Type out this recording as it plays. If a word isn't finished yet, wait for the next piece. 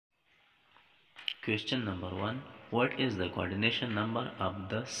Question number 1. What is the coordination number of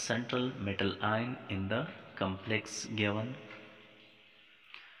the central metal ion in the complex given?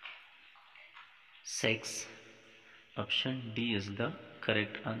 6. Option D is the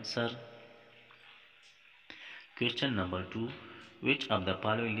correct answer. Question number 2. Which of the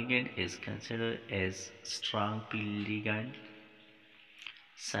following ligand is considered as strong field ligand?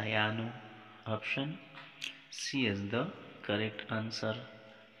 Cyano. Option C is the correct answer.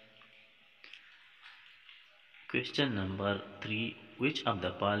 Question number 3. Which of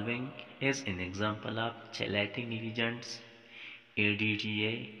the following is an example of chelating ligands?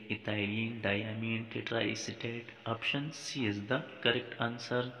 ADTA, ethylene diamine tetraacetate. Option C is the correct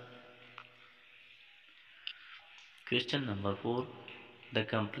answer. Question number 4. The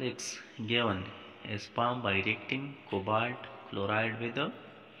complex given is formed by reacting cobalt chloride with the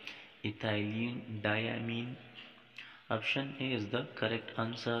ethylene diamine. Option A is the correct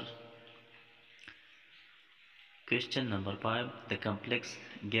answer. Question number 5. The complex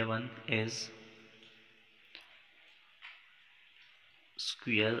given is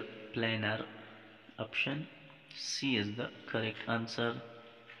square planar. Option C is the correct answer.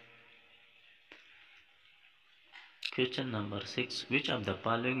 Question number 6. Which of the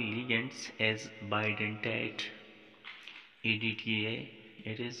following ligands is bidentate? EDTA.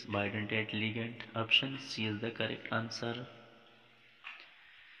 It is bidentate ligand. Option C is the correct answer.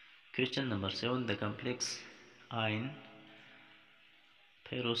 Question number 7. The complex ion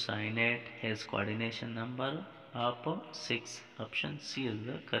ferrocyanate has coordination number of 6. Option C is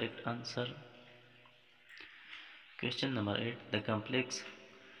the correct answer. Question number 8. The complex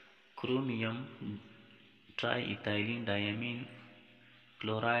chromium triethylene diamine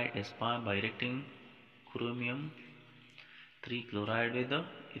chloride is formed by reacting chromium 3 chloride with the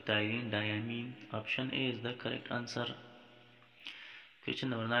ethylene diamine. Option A is the correct answer. Question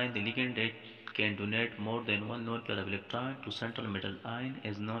number 9. The ligand that can donate more than one lone pair of electron to central metal ion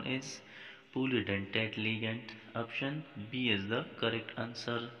is known as polydentate ligand. Option B is the correct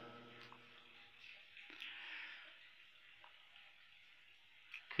answer.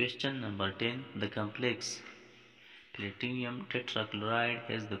 Question number 10. The complex platinum tetrachloride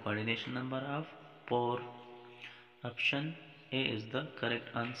has the coordination number of 4. Option A is the correct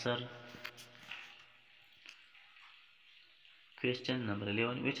answer. Question number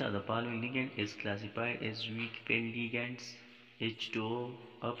 11. Which of the following ligand is classified as weak field ligands? H2O.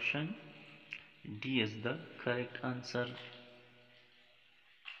 Option D is the correct answer.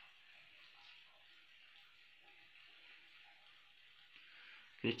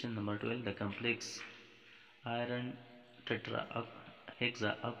 Question number 12. The complex iron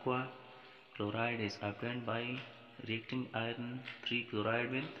tetrahexaaqua chloride is obtained by reacting iron 3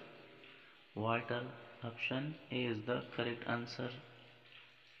 chloride with water. Option A is the correct answer.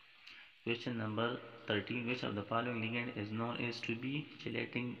 Question number 13. Which of the following ligand is known as to be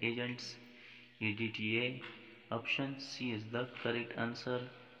chelating agents? EDTA. Option C is the correct answer.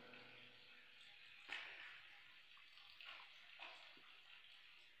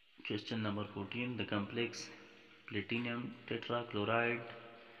 Question number 14. The complex platinum tetrachloride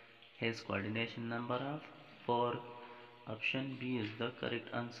has coordination number of 4. Option B is the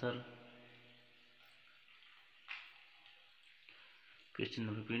correct answer. Question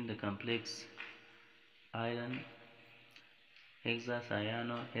number 15. The complex iron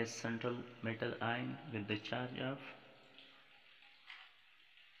hexacyano has central metal ion with the charge of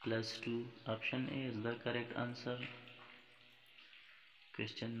 +2. Option A is the correct answer.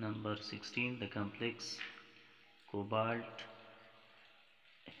 Question number 16. The complex cobalt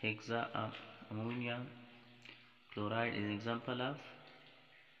hexaammonia chloride is an example of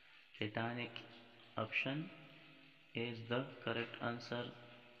platonic. Option A is the correct answer.